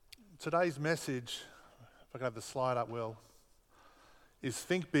Today's message, if I can have the slide up, Will, is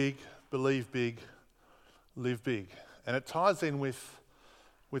think big, believe big, live big. And it ties in with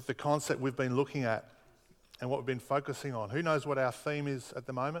the concept we've been looking at and what we've been focusing on. Who knows what our theme is at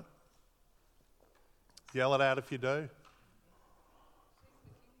the moment? Yell it out if you do.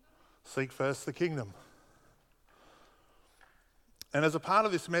 Seek first the kingdom. And as a part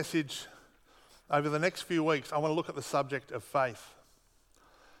of this message, over the next few weeks, I want to look at the subject of faith.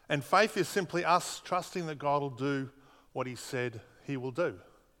 And faith is simply us trusting that God will do what he said he will do.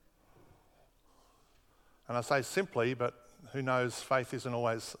 And I say simply, but who knows, faith isn't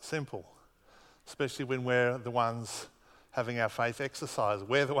always simple, especially when we're the ones having our faith exercised.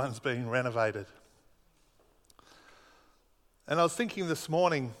 We're the ones being renovated. And I was thinking this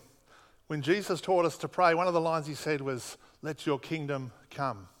morning, when Jesus taught us to pray, one of the lines he said was, "Let your kingdom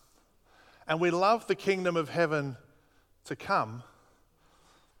come." And we love the kingdom of heaven to come.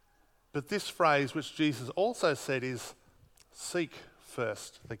 But this phrase, which Jesus also said, is seek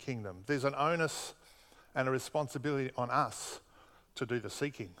first the kingdom. There's an onus and a responsibility on us to do the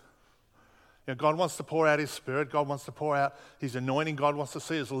seeking. You know, God wants to pour out his Spirit. God wants to pour out his anointing. God wants to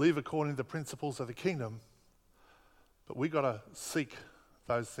see us live according to the principles of the kingdom. But we've got to seek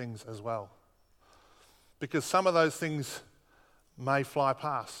those things as well. Because some of those things may fly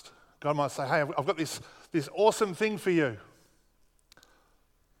past. God might say, hey, I've got this awesome thing for you.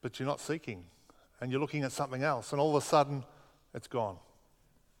 But you're not seeking, and you're looking at something else, and all of a sudden, it's gone.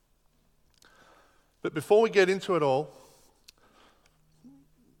 But before we get into it all,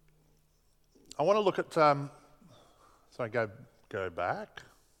 I want to look at, go back.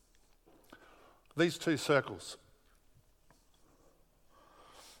 These two circles.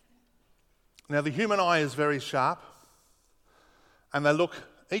 Now, the human eye is very sharp, and they look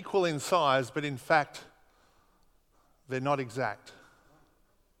equal in size, but in fact, they're not exact.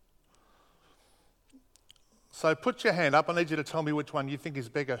 So put your hand up. I need you to tell me which one you think is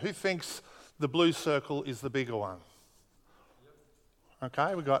bigger. Who thinks the blue circle is the bigger one?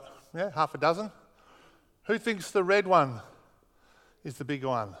 Okay, we got half a dozen. Who thinks the red one is the bigger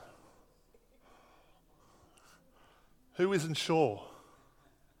one? Who isn't sure?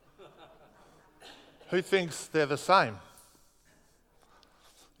 Who thinks they're the same?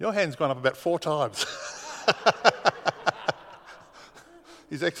 Your hand's gone up about 4 times.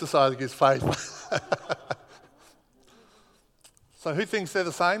 He's exercising his faith. So who thinks they're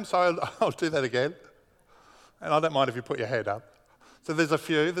the same? So I'll do that again. And I don't mind if you put your hand up. So there's a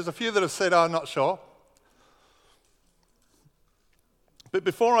few. There's a few that have said, I'm not sure. But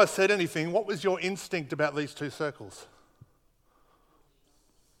before I said anything, what was your instinct about these two circles?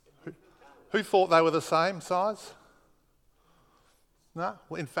 Who thought they were the same size? No?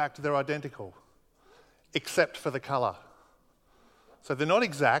 Well, in fact, they're identical, except for the colour. So they're not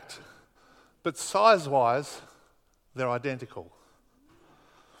exact, but size-wise, they're identical.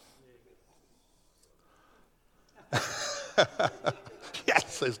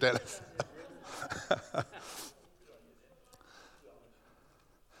 Yes, says Dennis.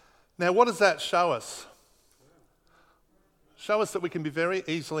 Now, what does that show us? Show us that we can be very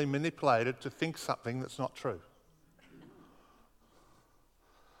easily manipulated to think something that's not true.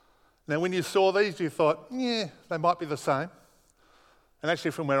 Now, when you saw these, you thought, they might be the same. And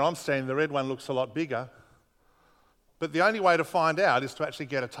actually, from where I'm standing, the red one looks a lot bigger. But the only way to find out is to actually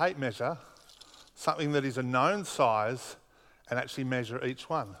get a tape measure, something that is a known size, and actually measure each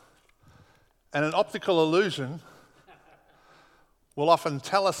one. And an optical illusion will often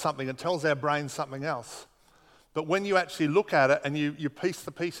tell us something. It tells our brain something else. But when you actually look at it and you piece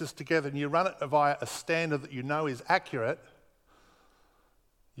the pieces together and you run it via a standard that you know is accurate,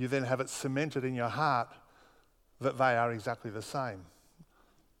 you then have it cemented in your heart that they are exactly the same.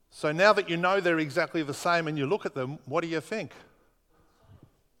 So now that you know they're exactly the same and you look at them, what do you think?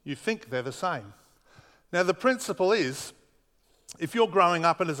 You think they're the same. Now the principle is, if you're growing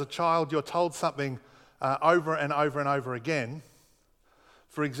up and as a child you're told something over and over and over again,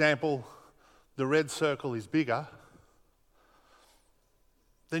 for example, the red circle is bigger,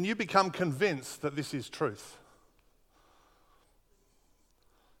 then you become convinced that this is truth.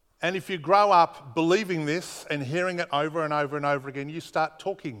 And if you grow up believing this and hearing it over and over and over again, you start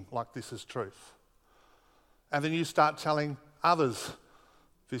talking like this is truth. And then you start telling others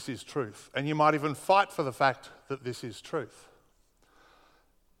this is truth. And you might even fight for the fact that this is truth.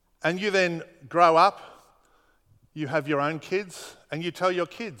 And you then grow up, you have your own kids, and you tell your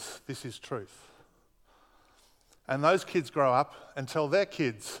kids this is truth. And those kids grow up and tell their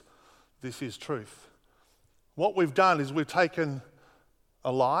kids this is truth. What we've done is we've taken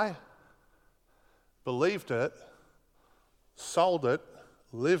a lie, believed it, sold it,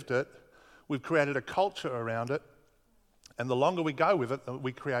 lived it, we've created a culture around it, and the longer we go with it,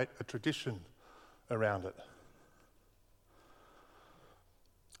 we create a tradition around it.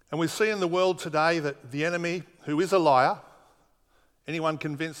 And we see in the world today that the enemy, who is a liar, anyone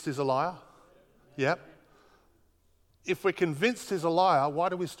convinced he's a liar? Yep. If we're convinced he's a liar, why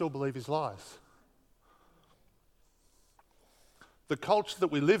do we still believe his lies? The culture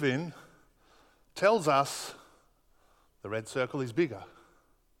that we live in tells us the red circle is bigger.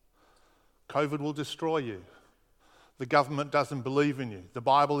 COVID will destroy you. The government doesn't believe in you. The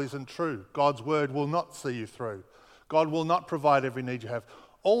Bible isn't true. God's word will not see you through. God will not provide every need you have.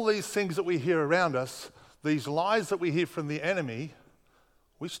 All these things that we hear around us, these lies that we hear from the enemy,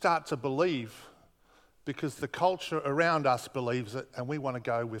 we start to believe because the culture around us believes it and we want to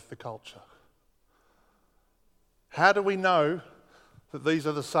go with the culture. How do we know that these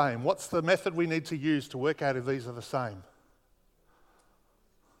are the same? What's the method we need to use to work out if these are the same?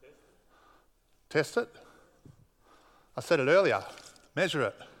 Test it. I said it earlier. Measure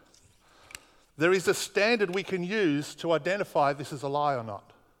it. There is a standard we can use to identify if this is a lie or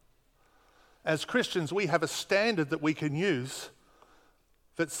not. As Christians, we have a standard that we can use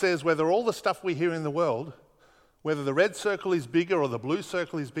that says whether all the stuff we hear in the world, whether the red circle is bigger or the blue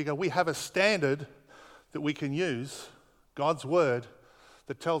circle is bigger, we have a standard that we can use, God's word,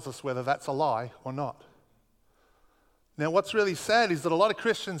 that tells us whether that's a lie or not. Now, what's really sad is that a lot of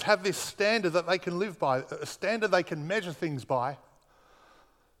Christians have this standard that they can live by, a standard they can measure things by.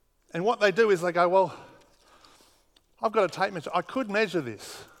 And what they do is they go, well, I've got a tape measure. I could measure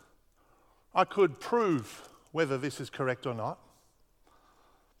this. I could prove whether this is correct or not.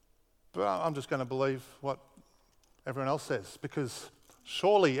 But I'm just going to believe what everyone else says because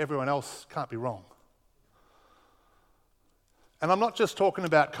surely everyone else can't be wrong. And I'm not just talking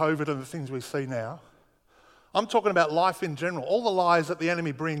about COVID and the things we see now. I'm talking about life in general, all the lies that the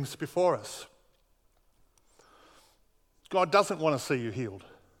enemy brings before us. God doesn't want to see you healed.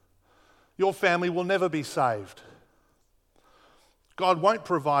 Your family will never be saved. God won't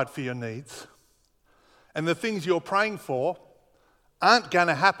provide for your needs. And the things you're praying for aren't going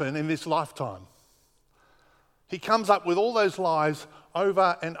to happen in this lifetime. He comes up with all those lies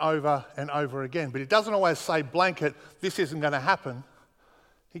over and over and over again. But he doesn't always say blanket, this isn't going to happen.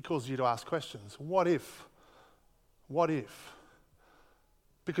 He calls you to ask questions. What if? What if?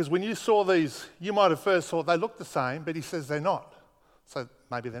 Because when you saw these, you might have first thought they look the same, but he says they're not. So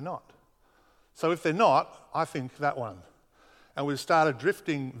maybe they're not. So if they're not, I think that one. And we've started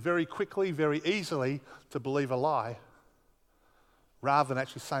drifting very quickly, very easily to believe a lie rather than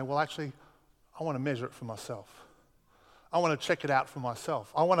actually saying, well, actually, I want to measure it for myself. I want to check it out for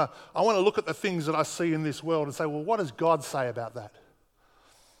myself. I want to look at the things that I see in this world and say, well, what does God say about that?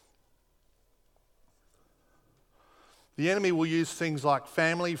 The enemy will use things like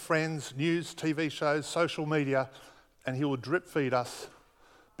family, friends, news, TV shows, social media, and he will drip feed us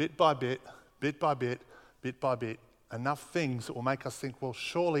bit by bit, bit by bit, bit by bit, enough things that will make us think, well,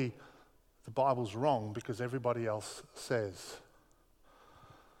 surely the Bible's wrong because everybody else says.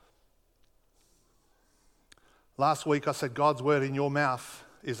 Last week I said God's word in your mouth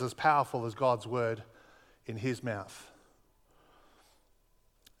is as powerful as God's word in his mouth.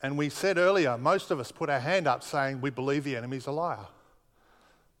 And we said earlier, most of us put our hand up saying we believe the enemy's a liar.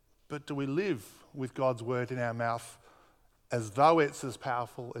 But do we live with God's word in our mouth as though it's as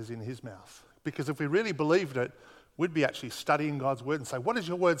powerful as in his mouth? Because if we really believed it, we'd be actually studying God's word and say, what does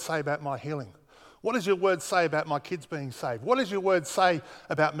your word say about my healing? What does your word say about my kids being saved? What does your word say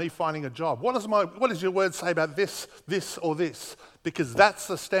about me finding a job? What does your word say about this, or this? Because that's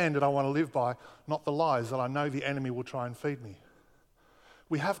the standard I want to live by, not the lies that I know the enemy will try and feed me.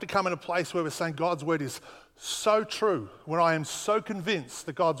 We have to come in a place where we're saying God's word is so true, where I am so convinced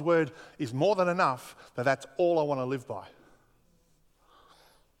that God's word is more than enough, that that's all I want to live by.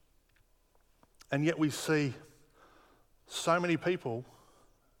 And yet we see so many people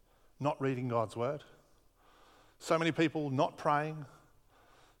not reading God's word, so many people not praying,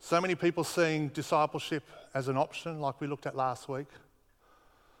 so many people seeing discipleship as an option like we looked at last week.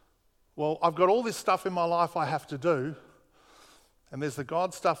 Well, I've got all this stuff in my life I have to do, and there's the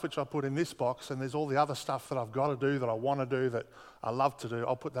God stuff which I put in this box, and there's all the other stuff that I've got to do, that I want to do, that I love to do.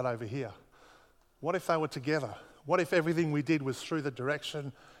 I'll put that over here. What if they were together? What if everything we did was through the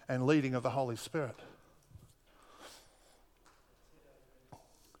direction and leading of the Holy Spirit?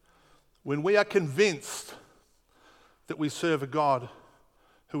 When we are convinced that we serve a God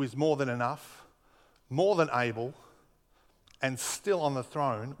who is more than enough, more than able, and still on the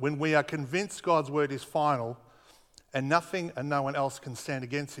throne, when we are convinced God's word is final and nothing and no one else can stand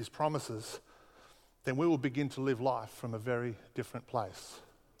against his promises, then we will begin to live life from a very different place.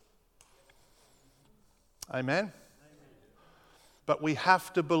 Amen? But we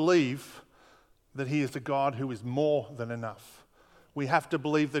have to believe that he is a God who is more than enough. We have to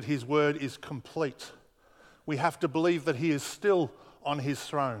believe that his word is complete. We have to believe that he is still on his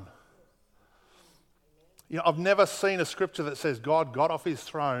throne. You know, I've never seen a scripture that says God got off his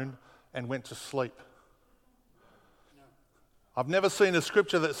throne and went to sleep. I've never seen a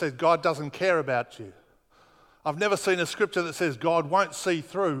scripture that says God doesn't care about you. I've never seen a scripture that says God won't see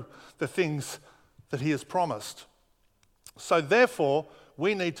through the things that he has promised. So therefore,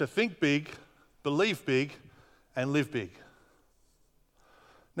 we need to think big, believe big, and live big.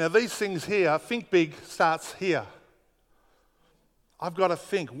 Now these things here, think big starts here. I've got to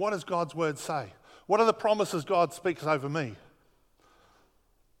think, what does God's word say? What are the promises God speaks over me?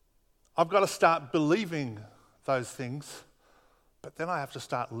 I've got to start believing those things, but then I have to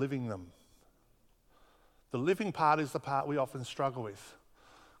start living them. The living part is the part we often struggle with.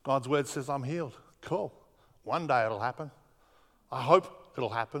 God's word says I'm healed. Cool. One day it'll happen. I hope it'll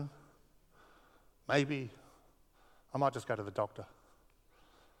happen. Maybe I might just go to the doctor.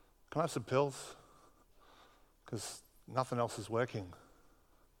 Can I have some pills? Because nothing else is working.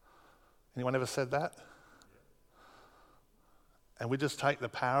 Anyone ever said that? And we just take the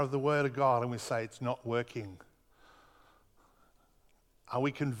power of the word of God and we say it's not working. Are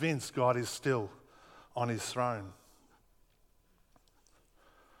we convinced God is still on his throne?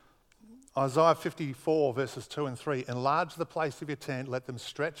 Isaiah 54 verses 2 and 3, enlarge the place of your tent, let them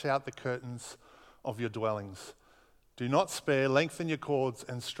stretch out the curtains of your dwellings. Do not spare, lengthen your cords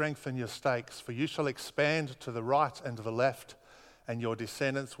and strengthen your stakes, for you shall expand to the right and to the left, and your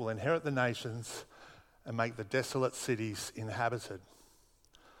descendants will inherit the nations and make the desolate cities inhabited.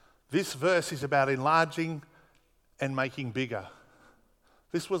 This verse is about enlarging and making bigger.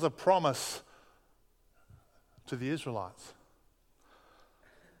 This was a promise to the Israelites.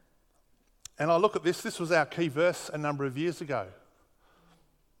 And I look at this was our key verse a number of years ago.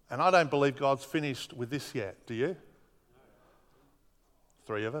 And I don't believe God's finished with this yet, do you?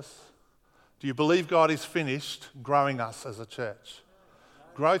 3 of us. Do you believe God is finished growing us as a church?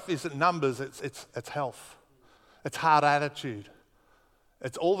 Growth isn't numbers, it's health. It's heart attitude.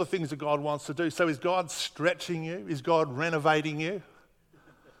 It's all the things that God wants to do. So is God stretching you? Is God renovating you?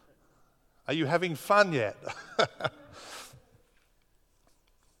 Are you having fun yet?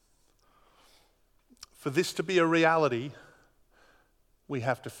 For this to be a reality, we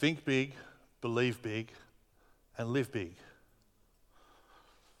have to think big, believe big, and live big.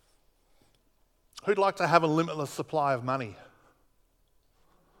 Who'd like to have a limitless supply of money?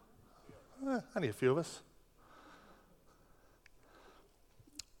 Only a few of us.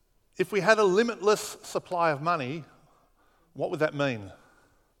 If we had a limitless supply of money, what would that mean?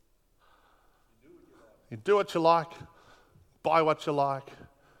 You do what you like, buy what you like,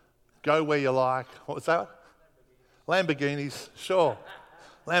 go where you like. What was that? Lamborghinis, sure.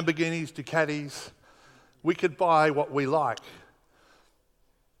 Lamborghinis, Ducatis. We could buy what we like.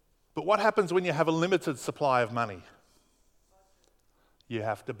 But what happens when you have a limited supply of money? You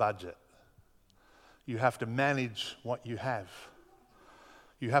have to budget. You have to manage what you have.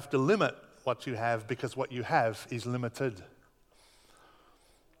 You have to limit what you have because what you have is limited.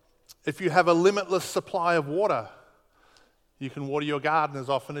 If you have a limitless supply of water, you can water your garden as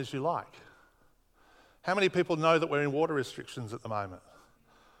often as you like. How many people know that we're in water restrictions at the moment?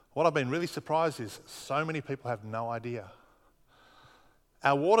 What I've been really surprised is so many people have no idea.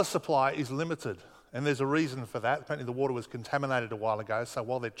 Our water supply is limited, and there's a reason for that. Apparently the water was contaminated a while ago, so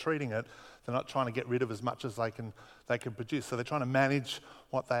while they're treating it, they're not trying to get rid of as much as they can produce. So they're trying to manage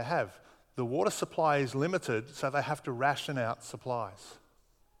what they have. The water supply is limited, so they have to ration out supplies.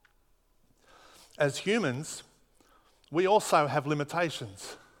 As humans, we also have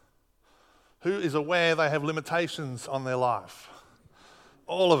limitations. Who is aware they have limitations on their life?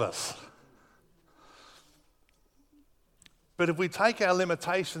 All of us. But if we take our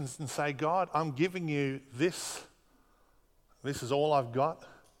limitations and say, God, I'm giving you this is all I've got,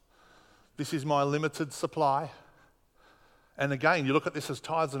 this is my limited supply. And again, you look at this as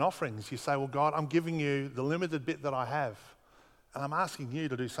tithes and offerings. You say, well, God, I'm giving you the limited bit that I have, and I'm asking you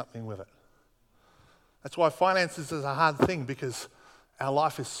to do something with it. That's why finances is a hard thing, because our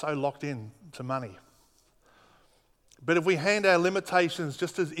life is so locked in to money. But if we hand our limitations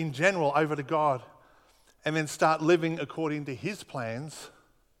just as in general over to God and then start living according to his plans,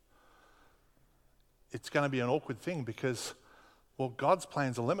 it's going to be an awkward thing because, well, God's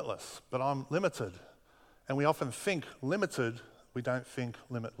plans are limitless, but I'm limited. And we often think limited, we don't think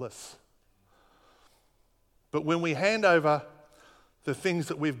limitless. But when we hand over the things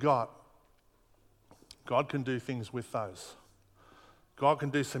that we've got God can do things with those. God can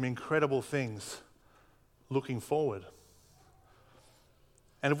do some incredible things looking forward.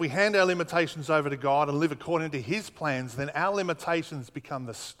 And if we hand our limitations over to God and live according to His plans, then our limitations become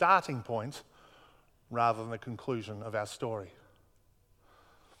the starting point rather than the conclusion of our story.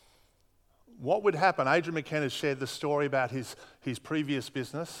 What would happen? Adrian McKenna shared the story about his previous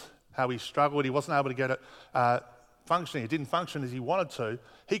business, how he struggled. He wasn't able to get it functioning. It didn't function as he wanted to.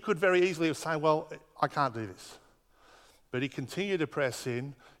 He could very easily have said, well, I can't do this. But he continued to press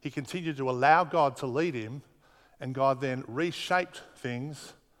in. He continued to allow God to lead him. And God then reshaped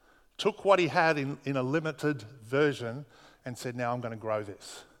things, took what he had in a limited version and said, now I'm going to grow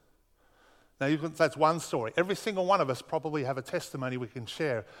this. Now, that's one story. Every single one of us probably have a testimony we can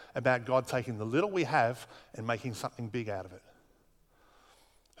share about God taking the little we have and making something big out of it.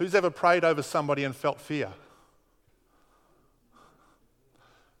 Who's ever prayed over somebody and felt fear?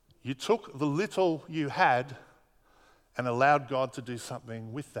 You took the little you had and allowed God to do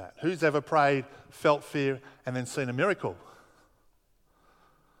something with that. Who's ever prayed, felt fear, and then seen a miracle?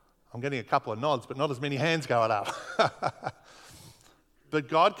 I'm getting a couple of nods, but not as many hands going up. But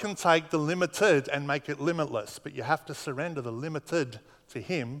God can take the limited and make it limitless, but you have to surrender the limited to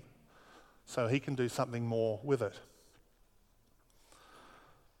Him so He can do something more with it.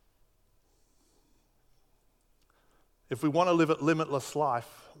 If we want to live a limitless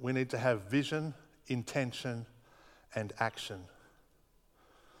life, we need to have vision, intention, and action.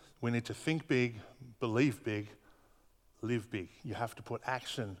 We need to think big, believe big, live big. You have to put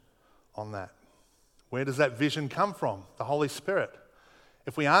action on that. Where does that vision come from? The Holy Spirit.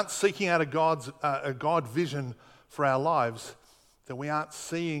 If we aren't seeking out a God vision for our lives, then we aren't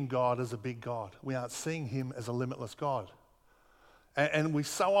seeing God as a big God. We aren't seeing Him as a limitless God. And we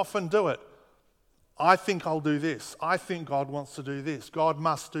so often do it. I think I'll do this. I think God wants to do this. God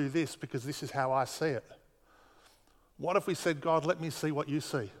must do this because this is how I see it. What if we said, God, let me see what you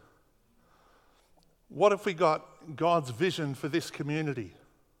see? What if we got God's vision for this community?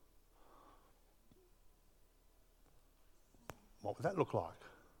 What would that look like?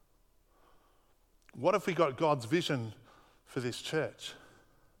 What if we got God's vision for this church?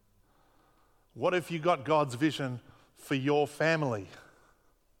 What if you got God's vision for your family?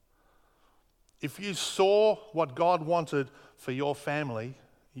 If you saw what God wanted for your family,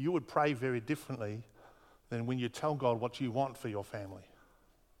 you would pray very differently than when you tell God what you want for your family.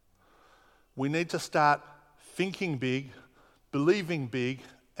 We need to start thinking big, believing big,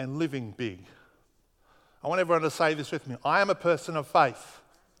 and living big. I want everyone to say this with me. I am a person of faith.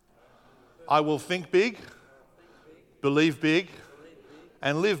 I will think big, believe big,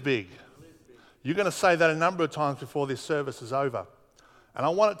 and live big. You're going to say that a number of times before this service is over. And I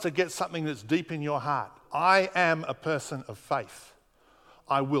want it to get something that's deep in your heart. I am a person of faith.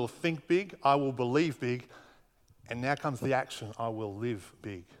 I will think big, I will believe big, and now comes the action. I will live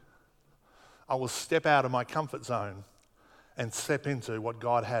big. I will step out of my comfort zone and step into what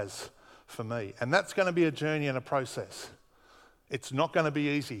God has for me. And that's going to be a journey and a process. It's not going to be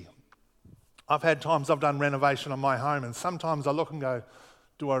easy. I've had times I've done renovation on my home, and sometimes I look and go,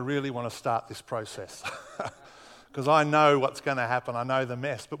 do I really want to start this process? Because I know what's going to happen. I know the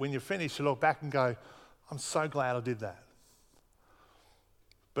mess. But when you finish, you look back and go, I'm so glad I did that.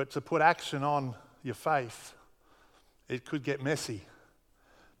 But to put action on your faith, it could get messy.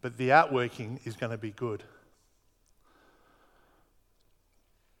 But the outworking is going to be good.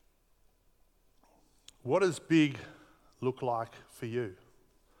 What does big look like for you?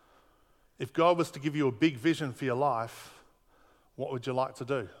 If God was to give you a big vision for your life, what would you like to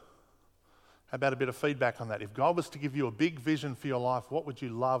do? How about a bit of feedback on that? If God was to give you a big vision for your life, what would you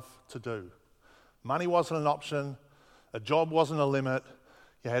love to do? Money wasn't an option. A job wasn't a limit.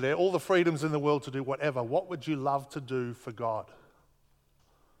 You had all the freedoms in the world to do whatever. What would you love to do for God?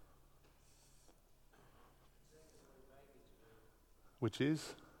 Which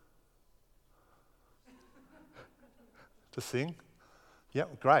is? To sing?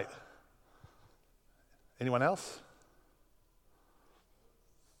 Yep, great. Anyone else?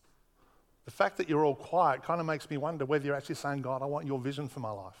 The fact that you're all quiet kind of makes me wonder whether you're actually saying, God, I want your vision for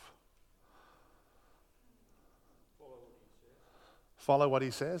my life. Follow what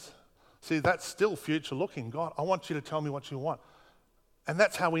He says. See, that's still future looking. God, I want you to tell me what you want. And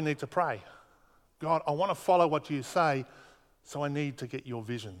that's how we need to pray. God, I want to follow what you say, so I need to get your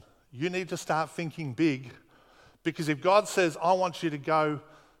vision. You need to start thinking big, because if God says, I want you to go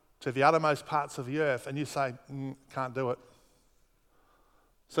to the uttermost parts of the earth, and you say, can't do it.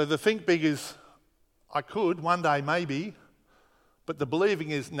 So the think big is, I could, one day maybe, but the believing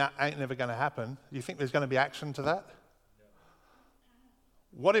is, nah, ain't never going to happen. Do you think there's going to be action to that?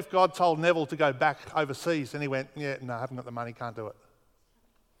 What if God told Neville to go back overseas and he went, yeah, no, I haven't got the money, can't do it?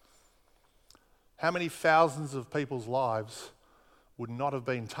 How many thousands of people's lives would not have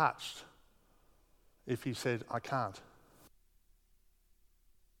been touched if he said, I can't?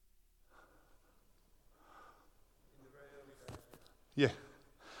 Yeah.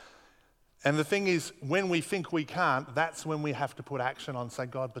 And the thing is, when we think we can't, that's when we have to put action on, say,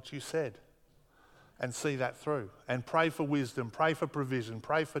 God, but you said, and see that through. And pray for wisdom, pray for provision,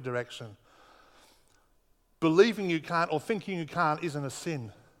 pray for direction. Believing you can't or thinking you can't isn't a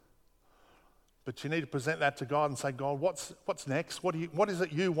sin. But you need to present that to God and say, God, what's next? What is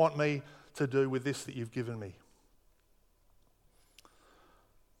it you want me to do with this that you've given me?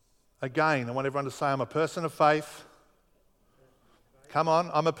 Again, I want everyone to say, I'm a person of faith. Come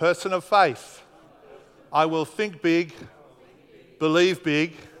on, I'm a person of faith. I will think big, believe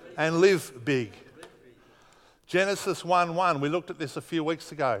big, and live big. Genesis 1:1, we looked at this a few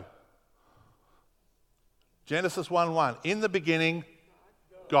weeks ago. Genesis 1:1, in the beginning,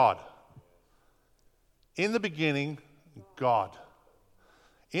 God. In the beginning, God.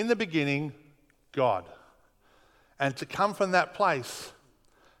 In the beginning, God. And to come from that place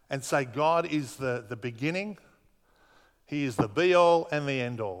and say God is the beginning, He is the be-all and the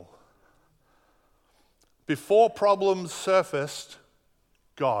end-all. Before problems surfaced,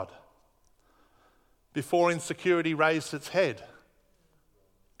 God. Before insecurity raised its head,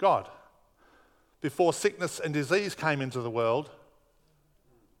 God. Before sickness and disease came into the world,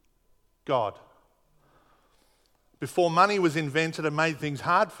 God. Before money was invented and made things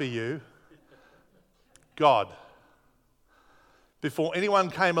hard for you, God. Before anyone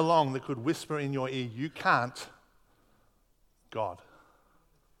came along that could whisper in your ear, you can't, God.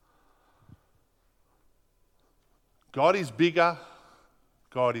 God is bigger,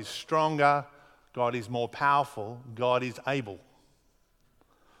 God is stronger, God is more powerful, God is able.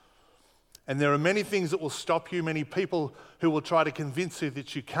 And there are many things that will stop you, many people who will try to convince you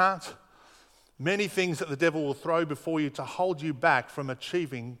that you can't, many things that the devil will throw before you to hold you back from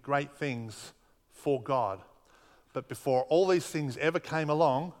achieving great things for God. But before all these things ever came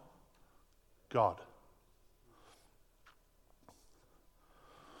along, God.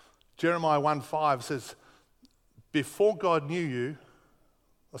 Jeremiah 1:5 says, before God knew you,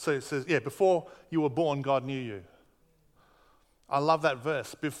 so it says, before you were born, God knew you. I love that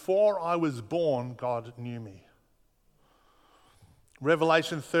verse. Before I was born, God knew me.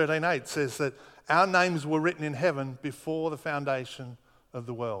 Revelation 13:8 says that our names were written in heaven before the foundation of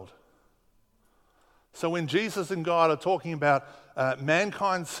the world. So when Jesus and God are talking about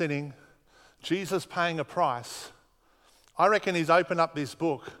mankind sinning, Jesus paying a price, I reckon he's opened up this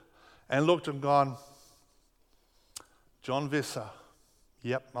book and looked and gone, John Visser,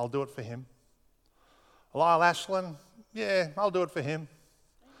 yep, I'll do it for him. Lyle Ashland, yeah, I'll do it for him.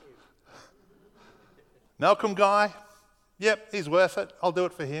 Malcolm Guy, yep, he's worth it, I'll do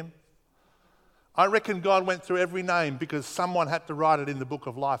it for him. I reckon God went through every name because someone had to write it in the book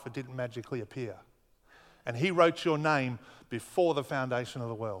of life. It didn't magically appear. And he wrote your name before the foundation of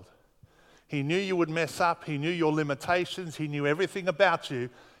the world. He knew you would mess up. He knew your limitations. He knew everything about you.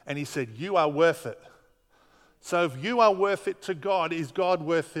 And he said, you are worth it. So if you are worth it to God, is God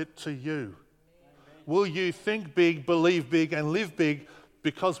worth it to you? Amen. Will you think big, believe big, and live big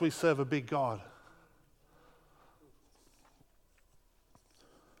because we serve a big God?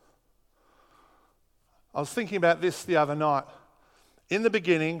 I was thinking about this the other night. In the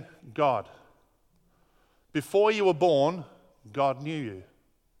beginning, God. Before you were born, God knew you.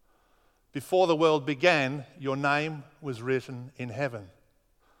 Before the world began, your name was written in heaven.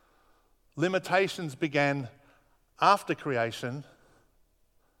 Limitations began after creation,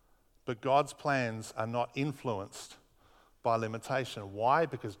 but God's plans are not influenced by limitation. Why?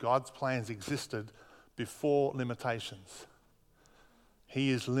 Because God's plans existed before limitations.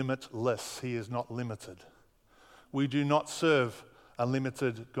 He is limitless. He is not limited. We do not serve a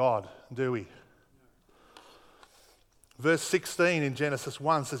limited God, do we? Verse 16 in Genesis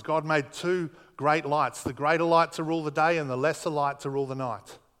 1 says, God made two great lights, the greater light to rule the day and the lesser light to rule the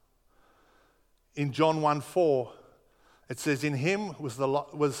night. In John 1:4, it says, in him was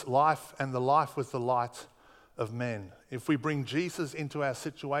life, and the life was the light of men. If we bring Jesus into our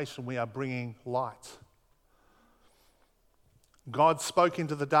situation, we are bringing light. God spoke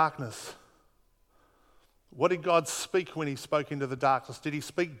into the darkness. What did God speak when he spoke into the darkness? Did he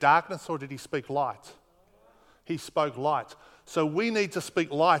speak darkness or did he speak light? He spoke light. So we need to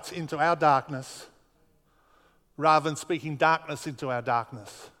speak light into our darkness rather than speaking darkness into our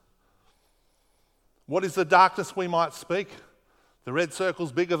darkness. What is the darkness we might speak? The red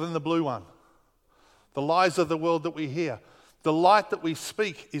circle's bigger than the blue one. The lies of the world that we hear. The light that we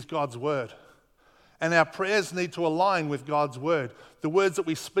speak is God's word. And our prayers need to align with God's word. The words that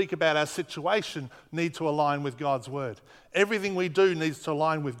we speak about our situation need to align with God's word. Everything we do needs to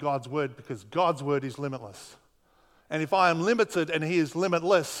align with God's word because God's word is limitless. And if I am limited and he is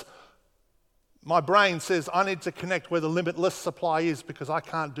limitless, my brain says I need to connect where the limitless supply is because I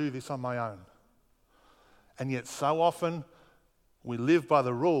can't do this on my own. And yet so often we live by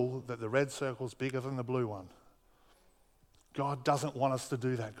the rule that the red circle is bigger than the blue one. God doesn't want us to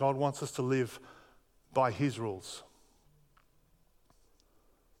do that. God wants us to live by his rules.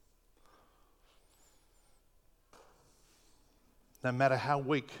 No matter how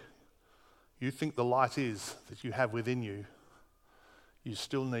weak you think the light is that you have within you, you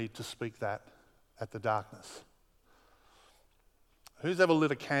still need to speak that at the darkness. Who's ever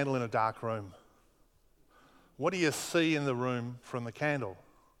lit a candle in a dark room? What do you see in the room from the candle?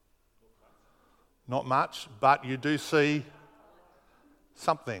 Not much, but you do see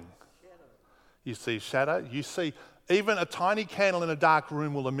something. You see shadow. You see even a tiny candle in a dark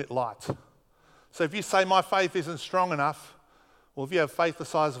room will emit light. So if you say my faith isn't strong enough, well, if you have faith the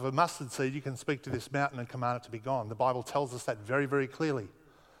size of a mustard seed, you can speak to this mountain and command it to be gone. The Bible tells us that very, very clearly.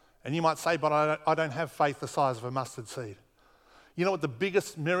 And you might say, but I don't have faith the size of a mustard seed. You know what the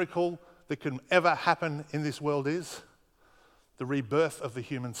biggest miracle that can ever happen in this world is? The rebirth of the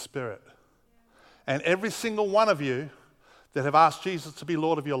human spirit. And every single one of you that have asked Jesus to be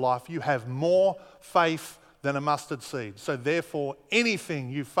Lord of your life, you have more faith than a mustard seed. So therefore, anything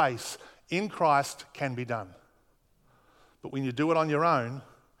you face in Christ can be done. But when you do it on your own,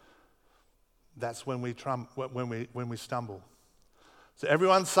 that's when we stumble. So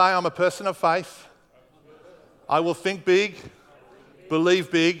everyone say, I'm a person of faith. I will think big,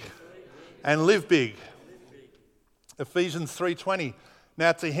 believe big, and live big. Ephesians 3:20.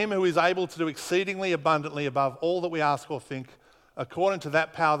 Now to him who is able to do exceedingly abundantly above all that we ask or think, according to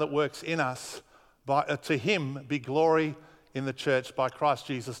that power that works in us, to him be glory in the church by Christ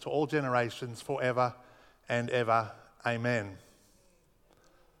Jesus to all generations forever and ever. Amen.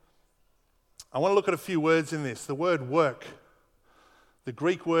 I want to look at a few words in this. The word work. The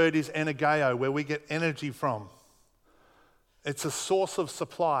Greek word is energeo, where we get energy from. It's a source of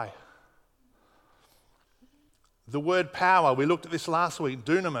supply. The word power, we looked at this last week,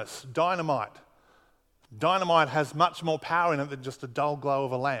 dunamis, dynamite. Dynamite has much more power in it than just a dull glow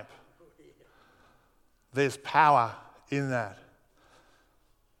of a lamp. There's power in that.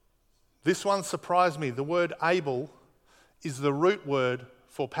 This one surprised me. The word able is the root word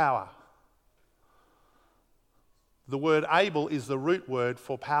for power. The word able is the root word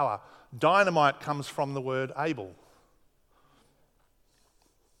for power. Dynamite comes from the word able.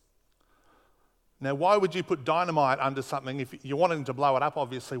 Now, why would you put dynamite under something if you're wanting to blow it up,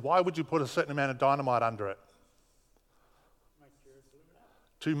 obviously? Why would you put a certain amount of dynamite under it?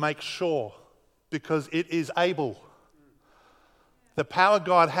 To make sure, because it is able. The power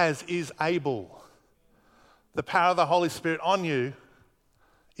God has is able. The power of the Holy Spirit on you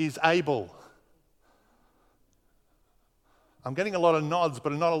is able. I'm getting a lot of nods,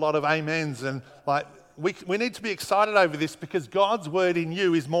 but not a lot of amens. And we need to be excited over this because God's word in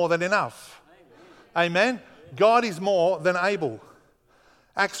you is more than enough. Amen? God is more than able.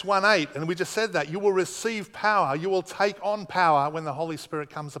 Acts 1:8, and we just said that. You will receive power. You will take on power when the Holy Spirit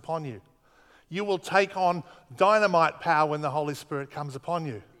comes upon you. You will take on dynamite power when the Holy Spirit comes upon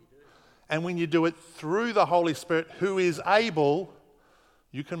you. And when you do it through the Holy Spirit, who is able,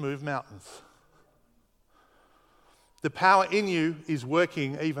 you can move mountains. The power in you is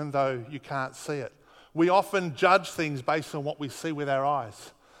working even though you can't see it. We often judge things based on what we see with our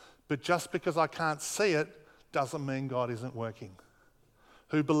eyes. But just because I can't see it doesn't mean God isn't working.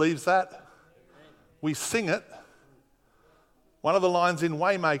 Who believes that? We sing it. One of the lines in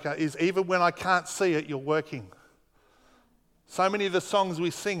Waymaker is, even when I can't see it, you're working. So many of the songs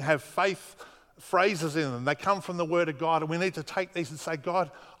we sing have faith phrases in them. They come from the Word of God, and we need to take these and say, God,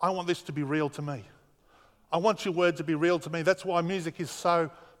 I want this to be real to me. I want your word to be real to me. That's why music is so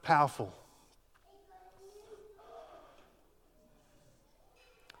powerful.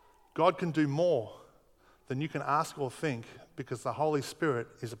 God can do more than you can ask or think because the Holy Spirit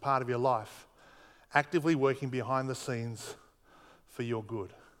is a part of your life, actively working behind the scenes for your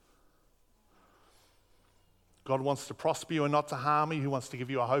good. God wants to prosper you and not to harm you. He wants to give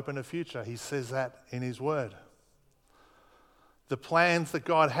you a hope and a future. He says that in his word. The plans that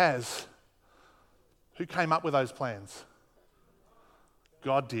God has, who came up with those plans?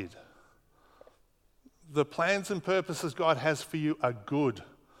 God did. The plans and purposes God has for you are good.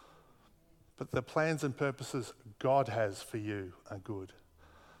 But the plans and purposes God has for you are good.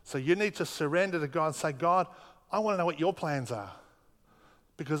 So you need to surrender to God and say, God, I want to know what your plans are.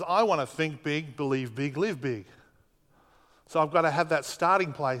 Because I want to think big, believe big, live big. So I've got to have that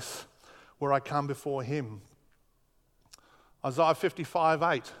starting place where I come before him. Isaiah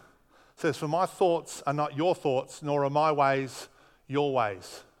 55:8 says, "For my thoughts are not your thoughts, nor are my ways your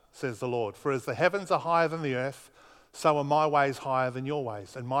ways, says the Lord. For as the heavens are higher than the earth, so are my ways higher than your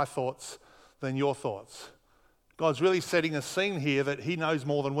ways, and my thoughts than your thoughts." God's really setting a scene here that he knows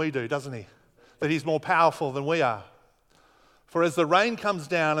more than we do, doesn't he? That he's more powerful than we are. "For as the rain comes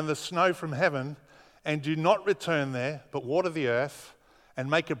down and the snow from heaven, and do not return there, but water the earth, and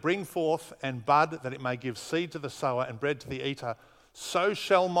make it bring forth and bud, that it may give seed to the sower and bread to the eater, so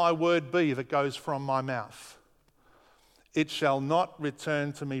shall my word be that goes from my mouth. It shall not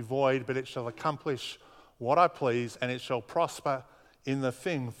return to me void, but it shall accomplish what I please, and it shall prosper in the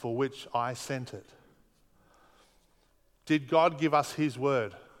thing for which I sent it." Did God give us his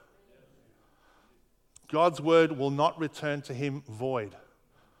word? God's word will not return to him void.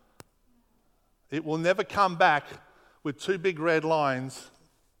 It will never come back with two big red lines,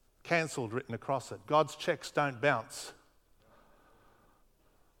 cancelled, written across it. God's checks don't bounce.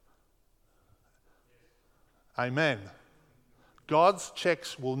 Amen. God's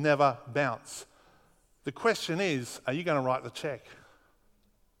checks will never bounce. The question is, are you going to write the check?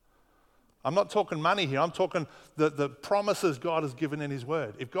 I'm not talking money here. I'm talking the promises God has given in his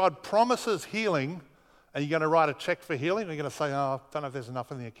word. If God promises healing, are you going to write a check for healing? Or are you going to say, "Oh, I don't know if there's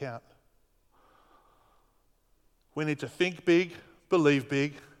enough in the account"? We need to think big, believe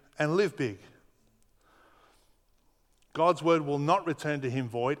big, and live big. God's word will not return to him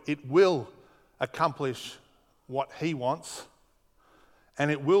void. It will accomplish what he wants,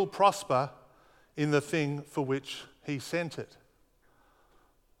 and it will prosper in the thing for which he sent it.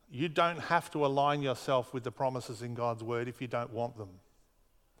 You don't have to align yourself with the promises in God's word if you don't want them.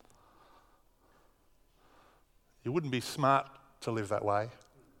 You wouldn't be smart to live that way.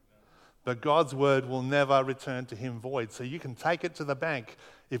 But God's word will never return to him void. So you can take it to the bank.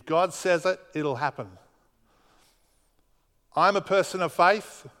 If God says it, it'll happen. I'm a person of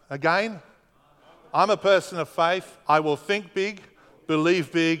faith. Again, I'm a person of faith. I will think big,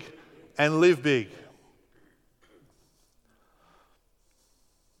 believe big, and live big.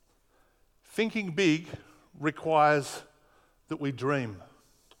 Thinking big requires that we dream.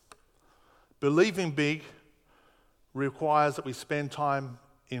 Believing big requires that we spend time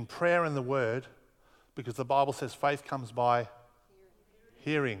in prayer and the word, because the Bible says faith comes by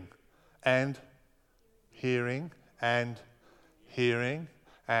hearing and hearing and hearing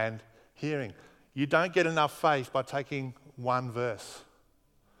and hearing. You don't get enough faith by taking one verse.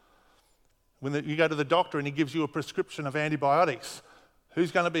 When you go to the doctor and he gives you a prescription of antibiotics,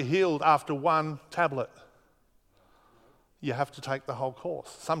 who's going to be healed after one tablet? You have to take the whole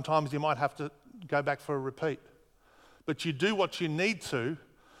course. Sometimes you might have to go back for a repeat. But you do what you need to,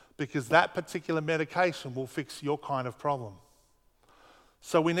 because that particular medication will fix your kind of problem.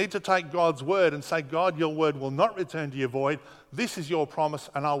 So we need to take God's word and say, "God, your word will not return to you void. This is your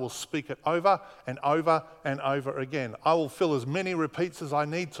promise, and I will speak it over and over and over again. I will fill as many repeats as I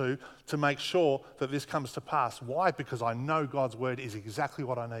need to make sure that this comes to pass." Why? Because I know God's word is exactly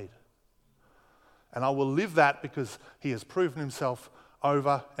what I need. And I will live that because he has proven himself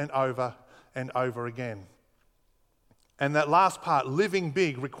over and over and over again. And that last part, living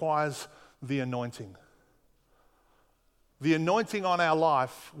big, requires the anointing. The anointing on our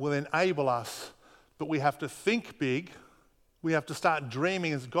life will enable us, but we have to think big. We have to start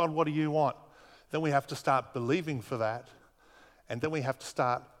dreaming as, "God, what do you want?" Then we have to start believing for that. And then we have to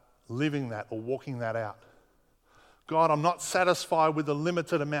start living that or walking that out. "God, I'm not satisfied with the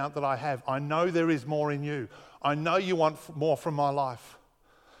limited amount that I have. I know there is more in you. I know you want more from my life."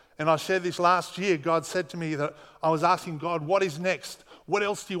 And I shared this last year. God said to me that I was asking God, "What is next? What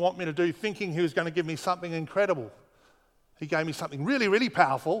else do you want me to do?" Thinking he was going to give me something incredible. He gave me something really, really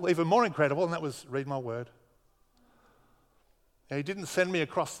powerful, even more incredible, and that was read my word. Now, he didn't send me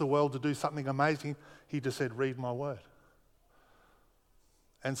across the world to do something amazing. He just said, "Read my word."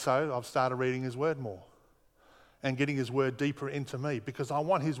 And so I've started reading his word more and getting his word deeper into me, because I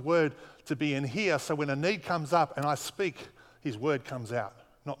want his word to be in here, so when a need comes up and I speak, his word comes out,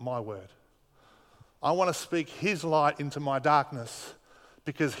 not my word. I want to speak his light into my darkness,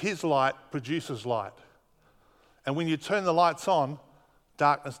 because his light produces light. And when you turn the lights on,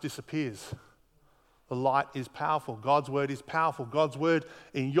 darkness disappears. The light is powerful. God's word is powerful. God's word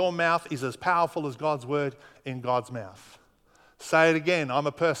in your mouth is as powerful as God's word in God's mouth. Say it again. I'm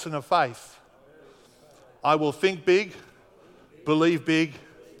a person of faith. I will think big, believe big,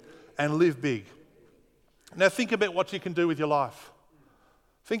 and live big. Now think about what you can do with your life.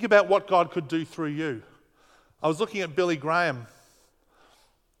 Think about what God could do through you. I was looking at Billy Graham,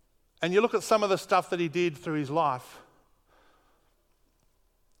 and you look at some of the stuff that he did through his life.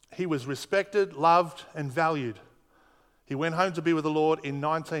 He was respected, loved, and valued. He went home to be with the Lord in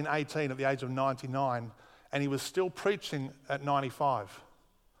 1918 at the age of 99, and he was still preaching at 95.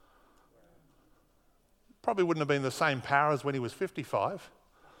 Probably wouldn't have been the same power as when he was 55,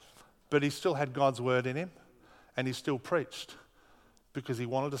 but he still had God's word in him, and he still preached because he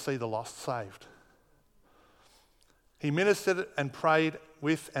wanted to see the lost saved. He ministered and prayed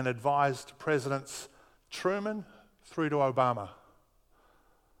with and advised Presidents Truman through to Obama.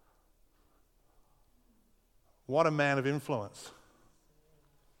 What a man of influence.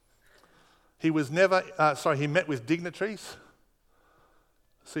 He met with dignitaries.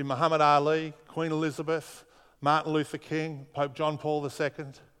 See Muhammad Ali, Queen Elizabeth, Martin Luther King, Pope John Paul II.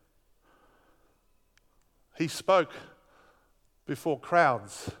 He spoke before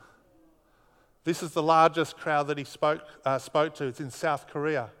crowds. This is the largest crowd that he spoke to. It's in South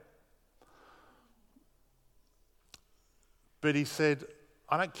Korea. But he said,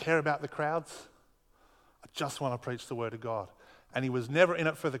 I don't care about the crowds. I just want to preach the word of God. And he was never in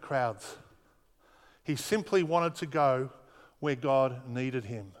it for the crowds. He simply wanted to go where God needed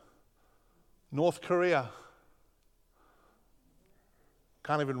him. North Korea.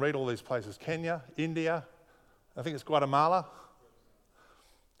 Can't even read all these places. Kenya, India, I think it's Guatemala.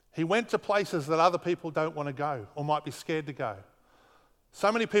 He went to places that other people don't want to go or might be scared to go. So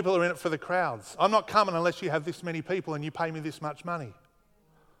many people are in it for the crowds. I'm not coming unless you have this many people and you pay me this much money.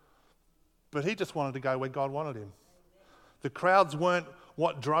 But he just wanted to go where God wanted him. The crowds weren't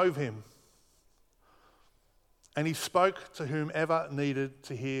what drove him. And he spoke to whomever needed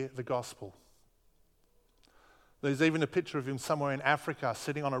to hear the gospel. There's even a picture of him somewhere in Africa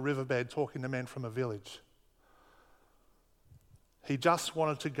sitting on a riverbed talking to men from a village. He just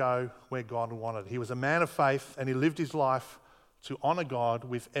wanted to go where God wanted. He was a man of faith, and he lived his life to honour God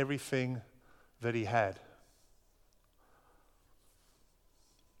with everything that he had.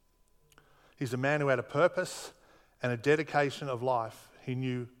 He's a man who had a purpose and a dedication of life. He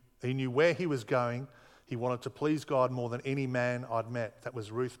knew where he was going. He wanted to please God more than any man I'd met. That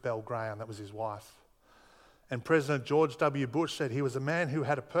was Ruth Bell Graham. That was his wife. And President George W. Bush said he was a man who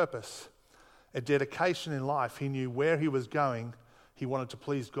had a purpose, a dedication in life. He knew where he was going. He wanted to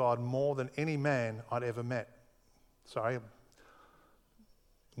please God more than any man I'd ever met.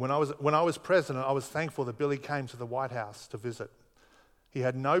 When I was president, I was thankful that Billy came to the White House to visit. He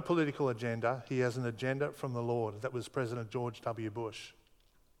had no political agenda. He has an agenda from the Lord. That was President George W. Bush.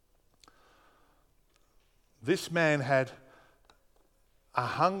 This man had a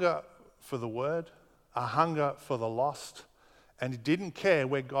hunger for the word, a hunger for the lost, and he didn't care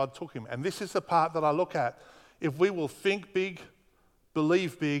where God took him. And this is the part that I look at. If we will think big,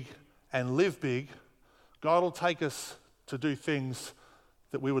 believe big, and live big, God will take us to do things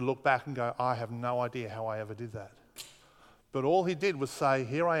that we would look back and go, I have no idea how I ever did that. But all he did was say,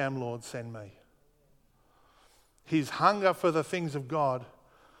 here I am, Lord, send me. His hunger for the things of God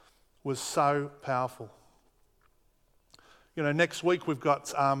was so powerful. You know, next week we've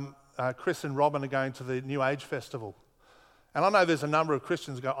got Chris and Robin are going to the New Age Festival. And I know there's a number of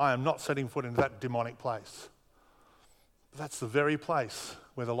Christians who go, I am not setting foot into that demonic place. But that's the very place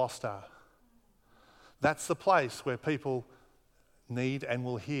where the lost are. That's the place where people need and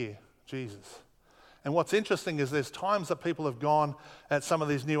will hear Jesus. And what's interesting is there's times that people have gone at some of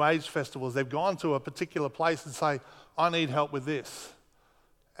these New Age festivals, they've gone to a particular place and say, I need help with this.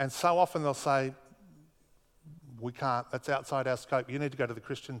 And so often they'll say, we can't, that's outside our scope. You need to go to the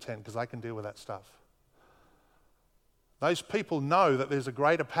Christian tent because they can deal with that stuff. Those people know that there's a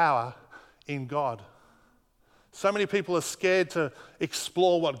greater power in God. So many people are scared to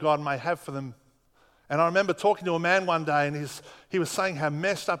explore what God may have for them. And I remember talking to a man one day, and he was saying how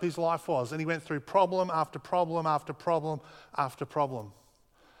messed up his life was. And he went through problem after problem after problem after problem.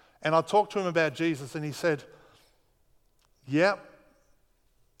 And I talked to him about Jesus, and he said, yeah,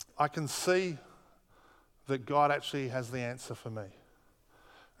 I can see that God actually has the answer for me.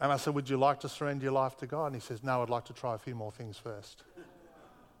 And I said, would you like to surrender your life to God? And he says, no, I'd like to try a few more things first.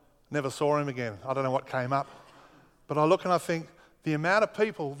 Never saw him again. I don't know what came up. But I look and I think, the amount of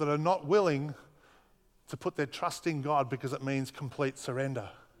people that are not willing to put their trust in God because it means complete surrender.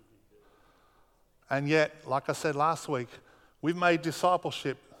 And yet, like I said last week, we've made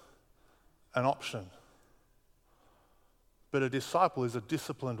discipleship an option. But a disciple is a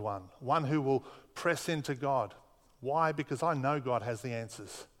disciplined one who will press into God. Why? Because I know God has the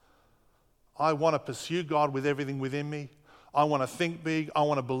answers. I want to pursue God with everything within me. I want to think big, I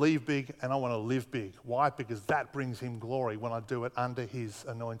want to believe big, and I want to live big. Why? Because that brings him glory when I do it under his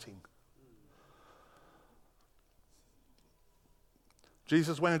anointing.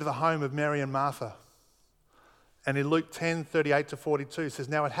 Jesus went into the home of Mary and Martha. And in Luke 10:38-42 it says,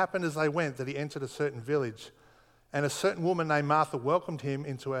 "Now it happened as they went that he entered a certain village, and a certain woman named Martha welcomed him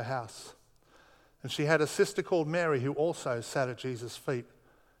into her house. And she had a sister called Mary who also sat at Jesus' feet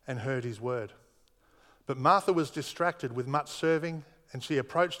and heard his word. But Martha was distracted with much serving, and she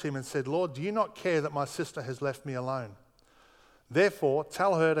approached him and said, 'Lord, do you not care that my sister has left me alone? Therefore,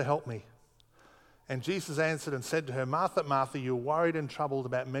 tell her to help me.' And Jesus answered and said to her, 'Martha, Martha, you are worried and troubled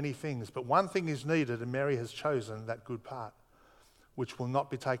about many things, but one thing is needed, and Mary has chosen that good part, which will not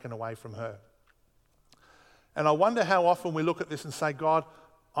be taken away from her.'" And I wonder how often we look at this and say, "God,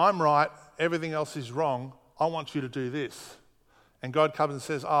 I'm right, everything else is wrong, I want you to do this." And God comes and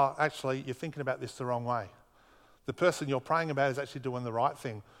says, "Oh, actually, you're thinking about this the wrong way. The person you're praying about is actually doing the right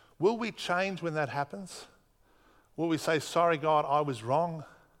thing." Will we change when that happens? Will we say, "Sorry, God, I was wrong"?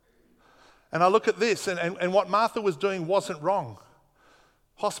 And I look at this, and what Martha was doing wasn't wrong.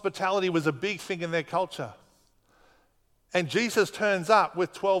 Hospitality was a big thing in their culture. And Jesus turns up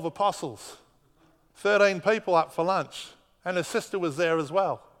with 12 apostles, 13 people up for lunch, and her sister was there as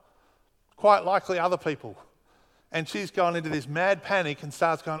well. Quite likely other people. And she's gone into this mad panic and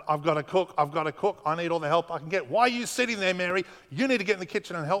starts going, I've got to cook, I need all the help I can get. "Why are you sitting there, Mary? You need to get in the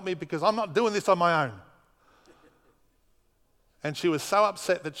kitchen and help me because I'm not doing this on my own." And she was so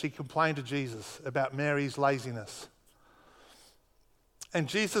upset that she complained to Jesus about Mary's laziness. And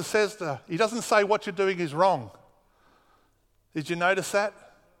Jesus says to her, he doesn't say what you're doing is wrong. Did you notice that?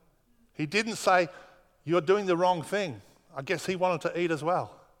 He didn't say, "You're doing the wrong thing." I guess he wanted to eat as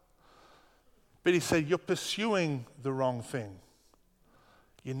well. But he said, "You're pursuing the wrong thing.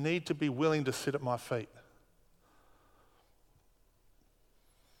 You need to be willing to sit at my feet."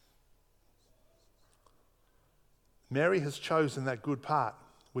 Mary has chosen that good part,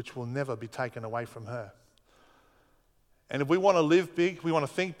 which will never be taken away from her. And if we want to live big, we want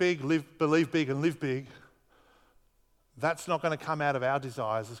to think big, believe big, and live big, that's not going to come out of our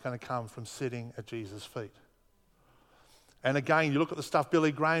desires. It's going to come from sitting at Jesus' feet. And again, you look at the stuff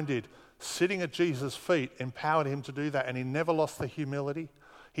Billy Graham did. Sitting at Jesus' feet empowered him to do that, and he never lost the humility.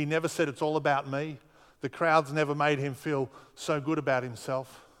 He never said, "It's all about me." The crowds never made him feel so good about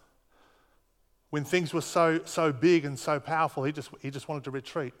himself. When things were so big and so powerful, he just wanted to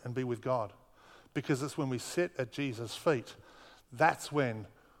retreat and be with God. Because it's when we sit at Jesus' feet, that's when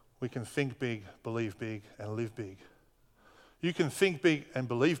we can think big, believe big, and live big. You can think big and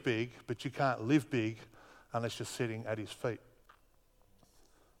believe big, but you can't live big unless you're sitting at his feet.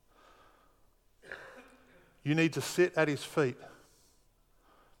 You need to sit at his feet.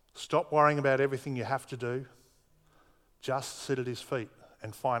 Stop worrying about everything you have to do. Just sit at his feet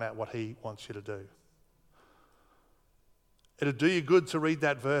and find out what he wants you to do. It'll do you good to read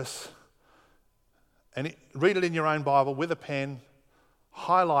that verse and read it in your own Bible with a pen,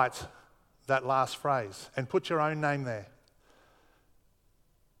 highlight that last phrase and put your own name there.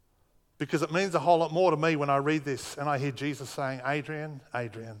 Because it means a whole lot more to me when I read this and I hear Jesus saying, "Adrian,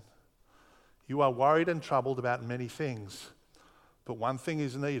 Adrian, you are worried and troubled about many things, but one thing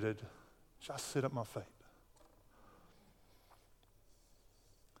is needed, just sit at my feet."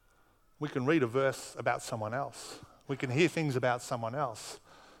 We can read a verse about someone else. We can hear things about someone else.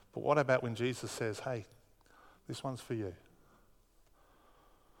 But what about when Jesus says, "Hey, this one's for you"?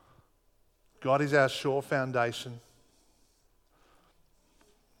 God is our sure foundation.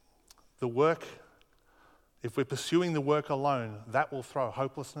 The work, if we're pursuing the work alone, that will throw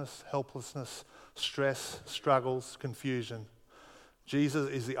hopelessness, helplessness, stress, struggles, confusion. Jesus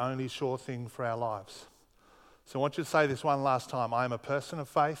is the only sure thing for our lives. So I want you to say this one last time. I am a person of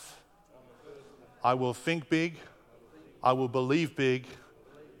faith. I will think big, I will believe big,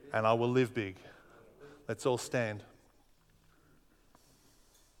 and I will live big. Let's all stand.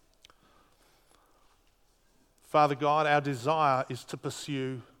 Father God, our desire is to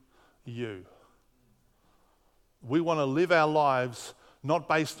pursue you. We want to live our lives not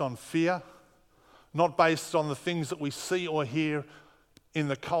based on fear, not based on the things that we see or hear in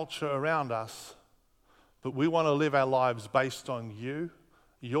the culture around us, but we want to live our lives based on you,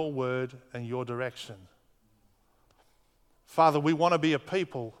 your word, and your direction. Father, we want to be a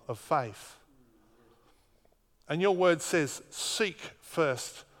people of faith. And your word says, seek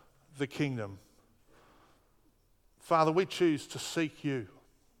first the kingdom. Father, we choose to seek you.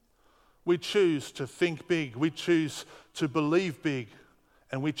 We choose to think big. We choose to believe big.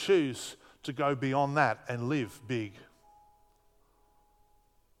 And we choose to go beyond that and live big.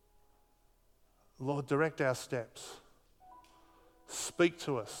 Lord, direct our steps. Speak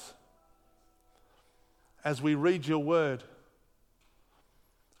to us as we read your word,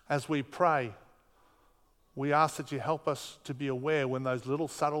 as we pray, We ask that you help us to be aware when those little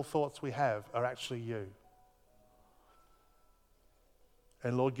subtle thoughts we have are actually you.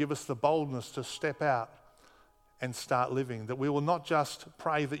 And Lord, give us the boldness to step out and start living, that we will not just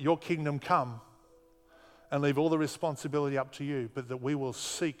pray that your kingdom come and leave all the responsibility up to you, but that we will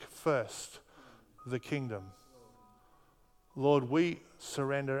seek first the kingdom. Lord, we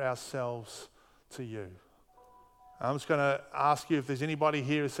surrender ourselves to you. I'm just going to ask you if there's anybody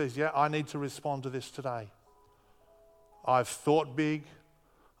here who says, yeah, I need to respond to this today. I've thought big,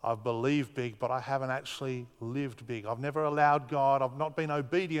 I've believed big, but I haven't actually lived big. I've never allowed God, I've not been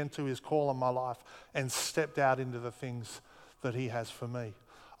obedient to his call on my life and stepped out into the things that he has for me.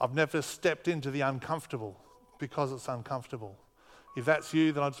 I've never stepped into the uncomfortable because it's uncomfortable. If that's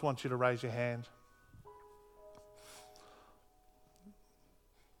you, then I just want you to raise your hand.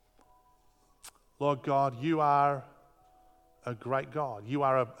 Lord God, you are a great God. You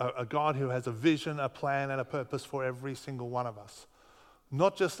are a God who has a vision, a plan, and a purpose for every single one of us.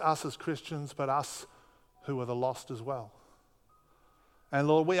 Not just us as Christians, but us who are the lost as well. And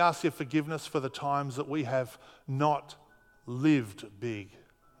Lord, we ask your forgiveness for the times that we have not lived big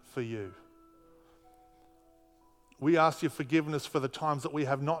for you. We ask your forgiveness for the times that we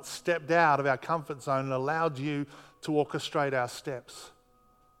have not stepped out of our comfort zone and allowed you to orchestrate our steps.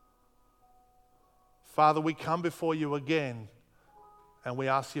 Father, we come before you again and we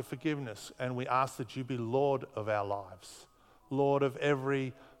ask your forgiveness and we ask that you be Lord of our lives, Lord of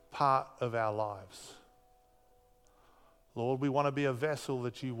every part of our lives. Lord, we want to be a vessel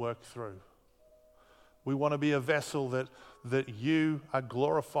that you work through. We want to be a vessel that you are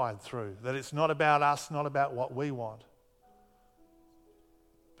glorified through, that it's not about us, not about what we want,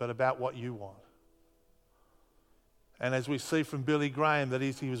 but about what you want. And as we see from Billy Graham, that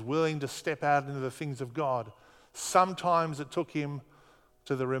he was willing to step out into the things of God. Sometimes it took him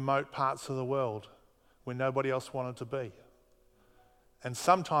to the remote parts of the world where nobody else wanted to be. And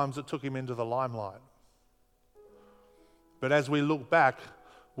sometimes it took him into the limelight. But as we look back,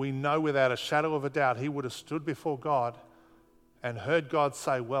 we know without a shadow of a doubt he would have stood before God and heard God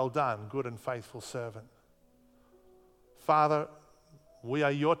say, well done, good and faithful servant. Father, we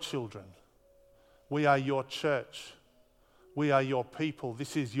are your children. We are your church. We are your people.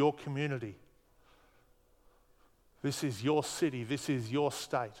 This is your community. This is your city. This is your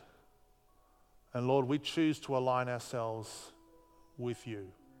state. And Lord, we choose to align ourselves with you.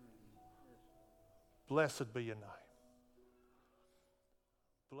 Blessed be your name.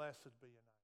 Blessed be your name.